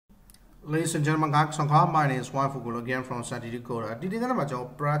Ladies and gentlemen, my name is Juan again from Santi Coda. Did you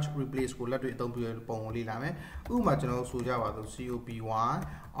know branch replace school let it don't be a pony lame? Umachano Suja COPY,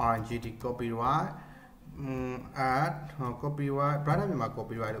 RNGT copyright, add copyright, Pranama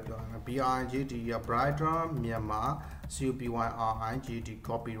copyright of BRNGT, brighter, Myanmar, COPY, RNGT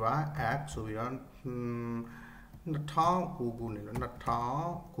copyright, act, so we run Natal Google,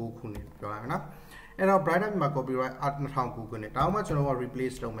 Natal Google. And our brighter my copyright at Natal Google. How much over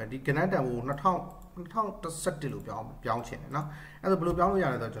replace the Canada will not set the Piang Chen. And the blue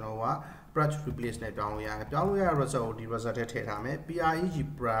Piang the Genova, branch replace net Piang result the result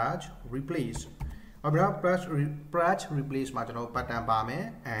PIEG branch replace. A branch replace marginal pattern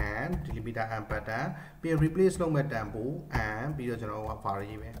bame and delimita and pattern be replaced no metambo and be the general far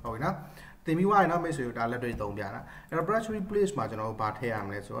even. The Miwa now makes you a letter Dombiana. A branch replace marginal but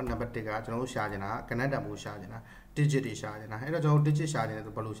here so number take out no shadina, Canada Bush shadina, digit shadina, and a joe digit shadina to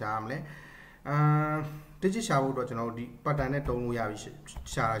Palusha amle. Digit shower to know the pattern don't we have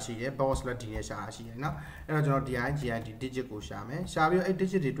shashi, boss latina shashi, and a joe DIG digit go shame. Shavio a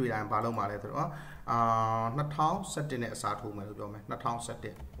digit to and Paloma letter. Not how set in a Satu Melodome, not how set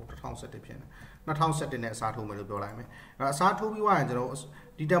it, or the town set it. Not how set in a Satu Melodome. Satu be wine,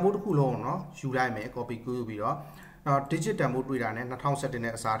 the demo Coulon, no, should I make copy Kubiro? Digit demo to run not how set in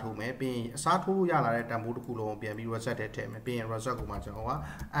a Satu may be Satu Yala at Damo Coulon, be resetted, being Rosaco Majanoa,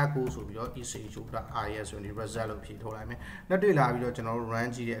 Acus of your easy to the IS when the result of Pitolame. Not the Lavio General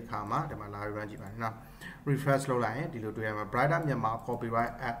Rangi Kama, the Malawi Rangi. Refresh slow line, deal to a brighter Myanmar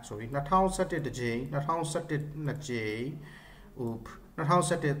copyright act. So not how set it the J, not how set it the J, oop, not how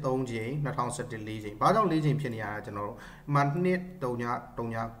set it on J, not how set it leasing. But don't leasing Pinia general, Manit, Donya,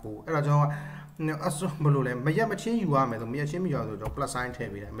 Go, Erajo, no, Asumbalule, may machine you are, Madam Yachim, plus sign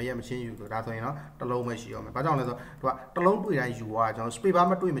heavy, may machine you, that you know, the low machine, but only the low way you are, John, speak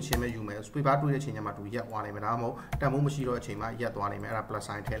about doing machine you may, speak about doing a cinema to yet one amo, Tamu Machiro Chima, yet one email plus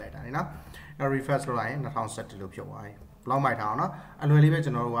sign tail, you know. A refresh line, not how set to look your way. Long my town, and we leave it to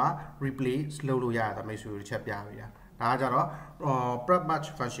replay slowly, that makes you check Yavia. Najaro, prep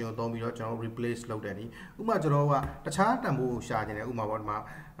match function don't be replace slow daddy. Umajaro, the chart and move shard in a Umawama,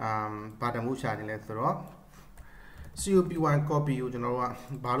 Patamu shard in let's throw. COP1 copy you know,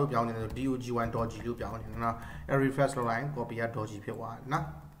 Balu down in the DUG1 dodgy loop down in a refresh line, copy a dodgy P1.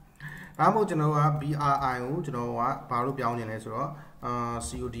 Amo Genoa, BRIO, Genoa, Balu down in Ezra.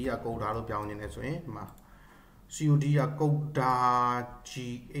 COD a code out of down in its way, ma. COD a code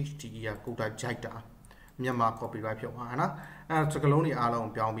GHT a code Jita. Myanmar copyright Piana. And Sakaloni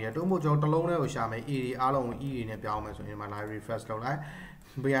alone, Piamia, Domojo, Talone, Shame, E. Alone, E. in a Piamas in my library first line.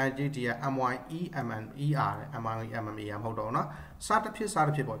 BIGT, MYE, MNER, MME, Hodona. Sat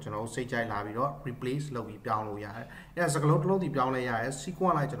people, you know, say Jai Lavido, replace Logi Piano Yai. As a glow, the Piano Yai,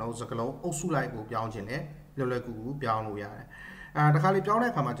 sequel like, you know, Zakalo, also like Piangine, the Legu Piano Yai. The Kali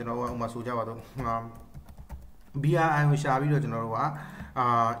Piana come at Masuja BI which are video general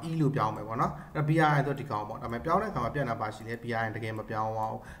Ilu Piamona, a BI the Ticamo. I'm a Piana come up Piana Basile, PI and the game of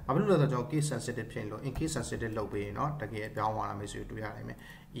Piano. I will do the case sensitive chain in case sensitive low bay, not the gate Piana, Monsieur to Yarame,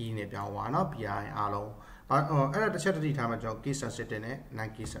 in a Piana, PI, Alo. But at the Saturday time, a case sensitive,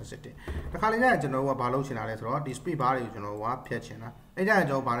 Nike sensitive. The Kalina Genova Balocina, this Pibar, you know what, Piachina. And I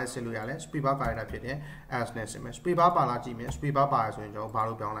job by Celluales, Spiba by the Pite, as Nessimus, Spiba Balajim, Spiba by Joe,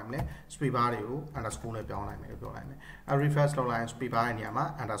 Balu Pianame, Spibario, and a school of Pianame. A refers to line Spiba and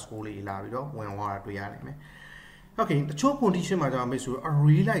Yama, and a school Ilario, when one at Rianime. Okay, the choke condition, Madame Messu, a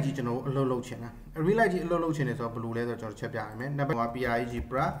real original low channel. A real low channel of blue leather to Chapiame, number BIG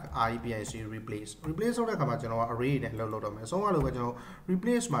Brack, IPNC replace. Replace all the Camajano, a read and low load. So all over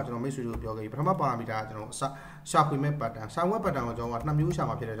replace Martin Messu Yogi, Brahma Paramita, Shapime pattern, some pattern, what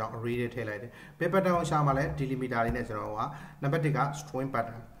Namusama Peda, read it highlighted. Paper down Shamale, delimita in Ezra, Nabatica, string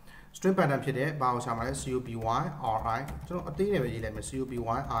pattern. String pattern pide, Bao Samale, COPY, RI, so a thing of COPY,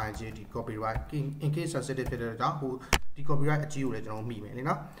 IGT, copyright, in case I said it who the copyright achieve original me,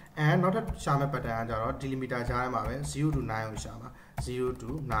 and not a Shama pattern, delimita Jama, 0 to 9 Shama, 0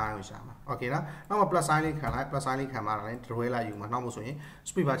 to 9 Shama. Okay, now a plus signing camera, Truela, you must almost say,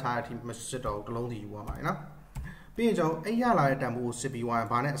 speak by charity, must sit out along the UMI. Being a yala damu CP1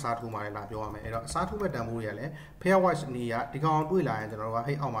 Banet Satuma La Piome, Satuma Damuele, pairwise near the ground to line and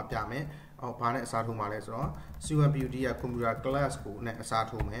Rohi Oma Piame, or Banet Satuma Lesro, Suan Beauty, a computer Glasgow, Net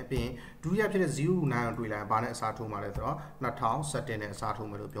Satume, being do you have to 0 9 to line Banet Satuma Lesro, not town, certain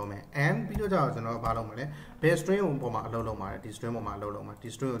Satuma Piome, and Video Dozen or Balomale, pay stream Poma Loloma, this stream of my Loloma,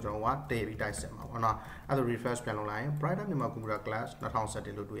 this stream of what David Dicema, or not other refresh panel line, brighter Mima computer glass, not town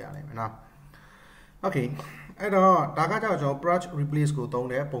setting to Yale. Okay အဲ့တော့ဒါကကြောင့်ကျွန်တော် brush replace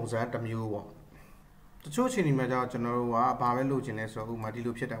ကိုသုံးတဲ့ပုံစံတစ်မျိုးပေါ့တချို့အချိန်တွေမှာကျတော့ကျွန်တော်တို့ကဘာပဲလုပ်ချင်လဲဆိုတော့ဥပမာဒီ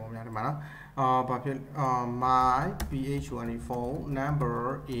လိုဖြစ်တယ်ပေါ့များဒီမှာနော်ဘာဖြစ်my ph1 phone number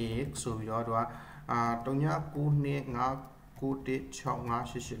is ဆိုပြီးတော့သူက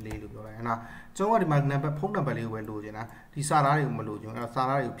399259965884လို့ပြောလိုက်နော်ကျွန်တော်ကဒီမှာ number ဖုန်း number လေးကိုပဲလိုချင်တာဒီစာသားတွေကိုမလိုချင်ဘူးအဲ့တော့စာ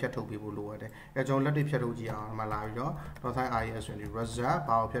သားတွေကိုဖြတ်ထုတ်ပေးဖို့လိုရတယ်အဲ့ကျွန်တော်လက်တွေဖြတ်ထုတ်ကြည့်အောင်ဒီမှာလာပြီးတော့ .res ဆိုရင် result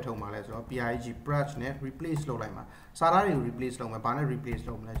ဘာကိုဖြတ်ထုတ်မှာလဲဆိုတော့ pig brush နဲ့ replace လုပ်လိုက်မှာစာသားတွေကို replace လုပ်မယ်ဘာနဲ့ replace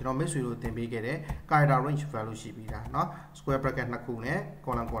လုပ်မလဲကျွန်တော် miss ကိုသင်ပေးခဲ့တဲ့ character range value ရှိပြီးသားเนาะ square bracket နှစ်ခုနဲ့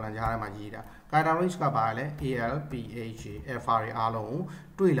column ကြားထဲမှာရေးတာ character range ကဘာလဲ al ph alpha တွေအားလုံး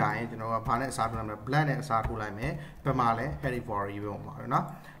ကိုတွေ့လာရင်ကျွန်တော်ကဘာနဲ့အစားထိုးလိုက်မလဲ black နဲ့အစားထိုးလိုက်မယ်ဘယ်မှာလဲ heading variable ပေါ်မှာเนาะ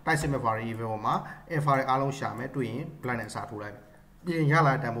type symbol variable ပေါ်မှာ alpha တွေအားလုံးရှာမယ်တွေ့ရင် black နဲ့အစားထိုးလိုက်မယ်ပြင်ရ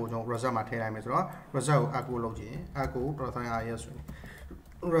လာတဲ့ပုံကျွန်တော် result မှာထည့်လိုက်မယ်ဆိုတော့ result ကို echo လုပ်ကြည့် echo .rs ဆိုရင်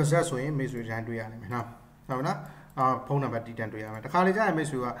result ဆိုရင် miss တိုင်းတွေ့ရနိုင်မယ်เนาะဟုတ်ပြီနော်ဖုန်းနံပါတ်တီးတန်တွေ့ရမယ်တခါလေကြာရင်မိတ်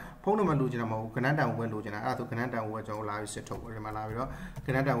ဆွေကဖုန်းနံပါတ်လိုချင်တာမဟုတ်ဘူးကဏ္ဍတန်ဝယ်လိုချင်တာအဲ့ဒါဆိုကဏ္ဍတန်ဝယ်ကျွန်တော်လာပြီးစစ်ထုတ်ဒီမှာလာပြီးတော့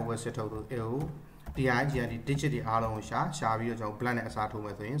ကဏ္ဍတန်ဝယ်စစ်ထုတ်လို့digit တွေအားလုံးကိုရှာပြီးတော့ကျွန်တော် blank နဲ့အစားထိုးမ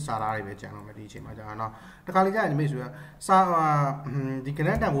ယ်ဆိုရင်စာသားတွေပဲကျန်တော့မယ်ဒီအချိန်မှာကြာတော့တခါလေကြာရင်မိတ်ဆွေကစာဒီကဏ္ဍ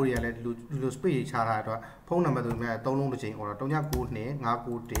တန်ဝယ်တွေကလည်းဒီလို space တွေခြားထားတဲ့အတွက်ဖုန်းနံပါတ်ဆိုရင်3လုံးတစ်ချိန်អော်တော့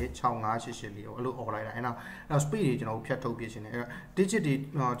399259965884အဲ့လိုអော်လိုက်တာအဲ့တော့ space တွေကျွန်တော်ဖြတ်ထုတ်ပြရှင်တယ်အဲ့တော့ digit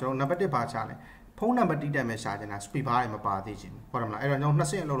တွေကျွန်တော်နံပါတ်1ပါချလဲဖုန်းနံပါတ်တီးတက်မဲ့ရှာချင်တာ speed bar တွေမပါသေးချင်ဘူးဟုတ်တယ်မလားအဲ့တော့ကျွန်တော်2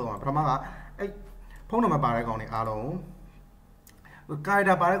ဆင့်အလုပ်လုပ်မှာပထမကအဲ့ဖုန်းနံပါတ်ပါတဲ့ကောင်တွေအားလုံး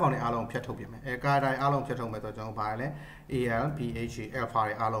character ပါတဲ့ကောင်တွေအားလုံးဖြတ်ထုတ်ပြင်မယ်character အားလုံးဖြတ်ထုတ်မယ်ဆိုတော့ကျွန်တော်ဘာလဲ al ph alpha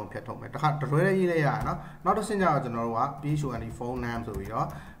တွေအားလုံးဖြတ်ထုတ်မယ်တခါတတွဲရေးလိုက်ရအောင်နော်နောက်တစ်ဆင့်ကျတော့ကျွန်တော်တို့က ph1 phone name ဆိုပြီးတော့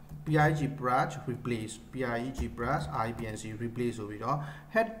pig brush replace pig brush ibnc replace ဆိုပြီးတော့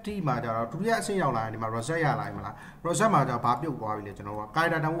head t မှာကျတော့ဒုတိယအဆင့်ရောက်လာရင်ဒီမှာ result ရလာရင်မလား result မှာကျတော့ဘာပြုတ်သွားပြီလဲကျွန်တော်က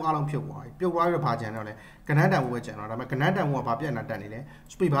character တန်ဖိုးအားလုံးဖြုတ်သွားပြီပြုတ်သွားပြီးတော့ဘာကျန်တော့လဲကဏ္ဍတန်ဖိုးပဲကျန်တော့ဒါပေမဲ့ကဏ္ဍတန်ဖိုးကဘာပြတ်နေတာတက်နေလဲ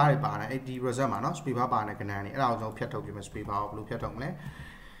speed bar တွေပါတယ်အဲ့ဒီ result မှာနော် speed bar ပါတဲ့ကဏ္ဍတွေအဲ့ဒါကိုကျွန်တော်ဖြတ်ထုတ်ပြမယ် speed bar ကိုဘယ်လိုဖြတ်ထုတ်မလဲ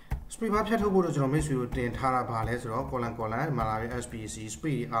speed bar ဖြတ်ထုတ်ဖို့တော့ကျွန်တော် miss ကိုတင်ထားတာပါလဲဆိုတော့ column ဒီမှာလာပြီး spc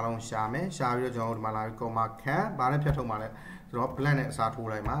speed အားလုံးရှာမယ်ရှာပြီးတော့ကျွန်တော်ဒီမှာလာပြီး comma ခန့်ဘာနဲ့ဖြတ်ထုတ်မှာလဲဆိုတော့ blank နဲ့အ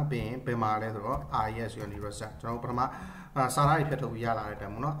စားထိုးလိုက်မှာပြီးရင်ဘယ်မှာလဲဆိုတော့ res und result ကျွန်တော်ပထမစာသားတွေဖြတ်ထုတ်ပြီးရလာတဲ့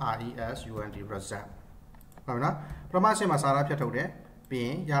တန်ပေါ့နော် res und result ဟုတ်ပြီနော်ပထမအဆင့်မှာစာသားဖြတ်ထုတ်တယ်ပြီး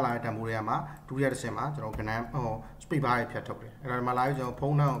ရင်ရလာတဲ့တန်ဖိုးတွေကမှာဒုတိယတစ်ဆင့်မှာကျွန်တော်ကဏ္ဍspeed bar တွေဖြတ်ထုတ်တယ်အဲ့ဒါဒီမှာလာပြီး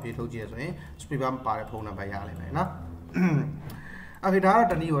ကျွန်တော်ဖုန်းနံပါတ်ကိုဖြည့်ထုတ်ကြည့်ရဆိုရင် speed bar ပါတဲ့ဖုန်းနံပါတ်ရလိမ့်မယ်နော်အဲ့ဒါတော့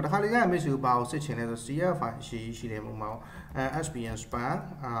တနည်းပေါ့တခါလေကြာ miss ကိုဘာကိုစစ်ချင်လဲဆို cf file ရှိတယ်ပုံမှာ spn span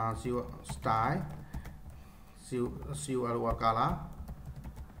 0 style color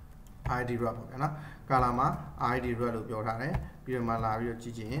id wrap ပေါ့ဗျာနော် color မှာ id wrap လို့ပြောထားတယ်ပြီးတော့မှလာပြီးတော့ကြ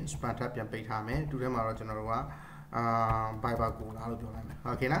ည့်ချင် span tab ပြန်ပိတ်ထားမယ်တူထဲမှာတော့ကျွန်တော်တို့ကViber ကိုလာလို့ပြောလိုက်မယ်โ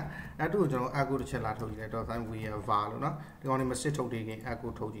อเคလားအဲ့တူကိုကျွန်တော် echo တစ်ချက်လာထုတ်ကြည့်လိုက်တော့ sign we var လို့နော်ဒီကောင်လေးမစစ်ထုတ်သေးခင် echo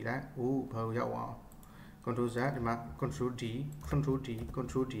ထုတ်ကြည့်လိုက်အိုးဘယ်လိုရောက်အောင် control z ဒီမှာ control d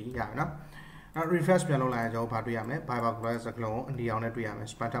ရပြီနော်refresh ပြန်လုပ်လိုက်ရင်ကျွန်တော်ဘာတွေ့ရမလဲ Viber ကိုစကလုံးအနီအောင်နဲ့တွေ့ရမယ်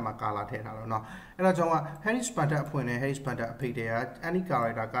span tab မှာ color ထည့်ထားလို့เนาะအဲ့တော့ကျွန်တော်က Harry span tab အဖွင့်နဲ့ Harry span tab အဖိတ်တွေက any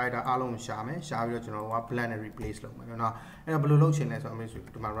character အားလုံးရှာမယ်ရှာပြီးတော့ကျွန်တော်က blend နဲ့ replace လုပ်မယ်เนาะအဲ့တော့ဘယ်လိုလုပ်ချင်လဲဆိုတော့ miss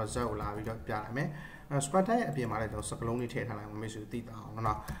ဒီမှာ result ကိုလာပြီးတော့ပြလိုက်မယ်span tab ရဲ့အပြင်မှာလည်းကျွန်တော်စကလုံးလေးထည့်ထားလိုက်အောင် miss သိတာအောင်เ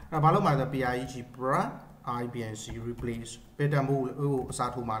นาะအဲ့ဘာလို့မှာလဲဆို pig brush ibnc replace ပေတံမို့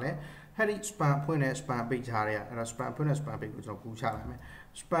အစားထိုးမှာလဲHarry span ဖွင့်နဲ့ span ပိတ်ချားတဲ့အဲ့တော့ span ဖွင့်နဲ့ span ပိတ်ကိုကျွန်တော်ကူးချလိုက်မယ်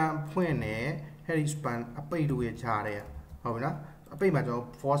span ဖွင့်နဲ့ Harry span အပိတ်တို့ရဲ့ချားတဲ့ဟုတ်ပြီနော်အပိတ်မှာကျွန်တော်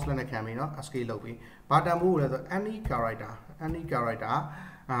force လက်နဲ့ခံပြီးနော် scale လုပ်ပြီးဘာတန်ဖိုးလဲဆို any character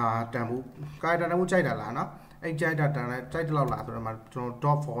တန်ဖိုး character တန်ဖိုးကြိုက်တာလားနော်အဲ့ကြိုက်တာတန်ကြိုက်တဲ့လောက်လားဆိုတော့ကျွန်တော်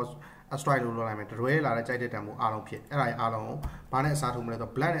dot force strike လို့လုပ်လိုက်မယ်တရွဲလာတဲ့ကြိုက်တဲ့တန်ဖိုးအားလုံးဖြစ်အဲ့ဒါကြီးအားလုံးကိုဘာနဲ့အစားထိုးမလဲဆို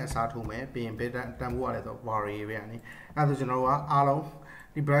တော့ black နဲ့အစားထိုးမယ်ပြီးရင်ဘယ်တန်ဖိုးရလဲဆိုတော့ variable ပဲအနေအဲ့ဒါဆိုကျွန်တော်ကအားလုံး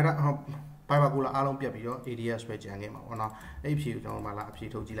ဒီ brighter Viber ကိုလာအားလုံးပြတ်ပြီးတော့ ADS ပဲကျန်ခဲ့မှာပေါ့နော်အဲ့ဖြေကိုကျွန်တော်မှလာအဖြေ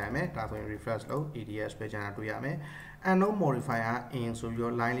ထုတ်ကြည့်လိုက်မယ်ဒါဆိုရင် refresh လုပ် ADS ပဲကျန်တာတွေ့ရမယ် unknown modifier in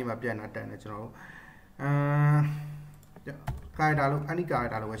ဆိုပြီးတော့ line လေးမှာပြတ်နေတာတက်နေကျွန်တော်တို့character လို့ any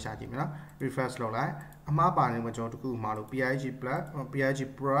character လို့ပဲရှာကြည့်မယ်နော် refresh လုပ်လိုက်အမှားပါနေမှာကျွန်တော်တခုမှာလို့ pig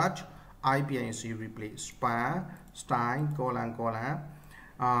brush ibnc replace span style colon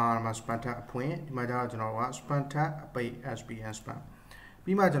မှာ span tab အဖွင့်ဒီမှာကျတော့ကျွန်တော်က span tab အပိတ် spn span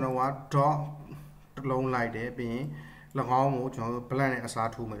ပြီးမှကျွန်တော်က dot တစ်လုံးလိုက်တယ်ပြီးရင်၎င်းကိုကျွန်တော် blank နဲ့အ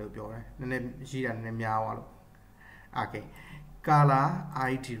စားထိုးမယ်လို့ပြောတယ်နည်းနည်းရေးတာနည်းနည်းများသွားလို့ okay color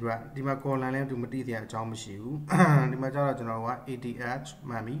id wrap ဒီမှာ column လည်းသူမသိတဲ့အကြောင်းမရှိဘူးဒီမှာကျတော့ကျွန်တော်က ads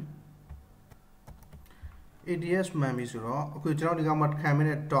မှန်ပြီ ads မှန်ပြီဆိုတော့အခုကျွန်တော်ဒီကောင်မှာခံမင်း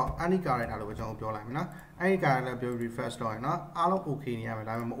တဲ့ dot any character လို့ပဲကျွန်တော်ပြောလိုက်မယ်နော်အဲ့ဒီ character ပြော refresh လုပ်ရင်နော်အားလုံး okay နေရမယ်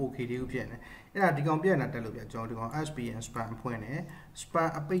ဒါပေမဲ့မ okay သေးဘူးဖြစ်နေ အဲ့ဒါဒီကောင်ပြည့်နေတာတက်လို့ပြကျွန်တော်ဒီကောင် SPN span ဖွင့်တယ် span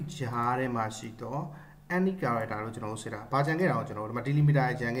အပိတ်ကြားထဲမှာရှိတော့ any character လို့ကျွန်တော်တို့စစ်တာဘာကြံခဲ့တာကိုကျွန်တော်တို့ဒီမှာ delimiter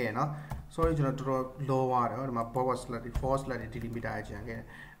ကြံခဲ့ရနော် sorry ကျွန်တော်တော်တော် low သွားတယ်ဒီမှာ forward slash forward slash delimiter ကြံခဲ့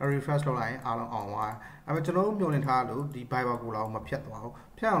တယ် refresh လုပ်လိုက်ရင်အားလုံးအောင်သွားအဲ့မဲ့ကျွန်တော်တို့မျှော်လင့်ထားလို့ဒီ Viber ကိုလာအောင်မဖြတ်သွားဘူး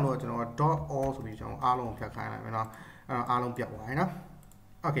ဖြတ်အောင်လို့ကျွန်တော်က .all ဆိုပြီးကျွန်တော်အားလုံးဖြတ်ခိုင်းလိုက်မယ်နော်အားလုံးပြတ်သွားပြီနော်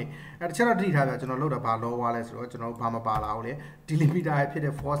okay အဲ့တခြားတော့တတိထားပြကျွန်တော်လုပ်တာဘာလောသွားလဲဆိုတော့ကျွန်တော်ဘာမပါလာဘူးလေ delimiter ဖြစ်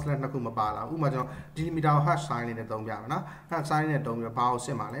တဲ့ forward slash နှစ်ခုမပါလာဘူးဥပမာကျွန်တော် delimiter ကို hash sign လေးနဲ့တုံးပြမယ်နော် hash sign နဲ့တုံးပြီးတော့ဘာကိုစ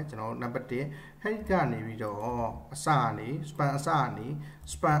စ်မှာလဲကျွန်တော်နံပါတ်1 head ကနေပြီးတော့အစကနေ span အစကနေ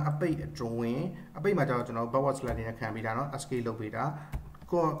span အပိတ်အတွင်းအပိတ်မှာကျတော့ကျွန်တော် forward slash လေးနဲ့ခံပြီးတာနော် escape လုပ်ပေးတာ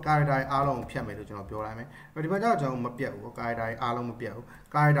ကို character အားလုံးဖြတ်မယ်လို့ကျွန်တော်ပြောလိုက်မယ်ဒီမှာကျတော့ကျွန်တော်မပြတ်ဘူး character အားလုံးမပြတ်ဘူး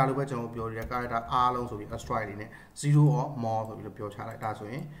character လို့ပဲကျွန်တော်ပြောရတဲ့ character အားလုံးဆိုပြီး asteroid လေးနဲ့0 or more ဆိုပြီးတော့ပြောချလိုက်ဒါဆို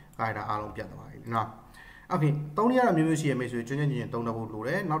ရင် character အားလုံးပြတ်သွားပြီနော် okay သုံးရတာမျိုးမျိုးရှိရမယ်ဆိုရင်ကျွမ်းကျင်သုံးတတ်ဖို့လိုတ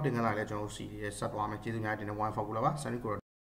ယ်နောက်တင်ခန်းလာလဲကျွန်တော်စီးရဲဆက်သွားမယ်ကျေးဇူးများတင်တဲ့ 1 for ကိုလာပါ Sunny ကို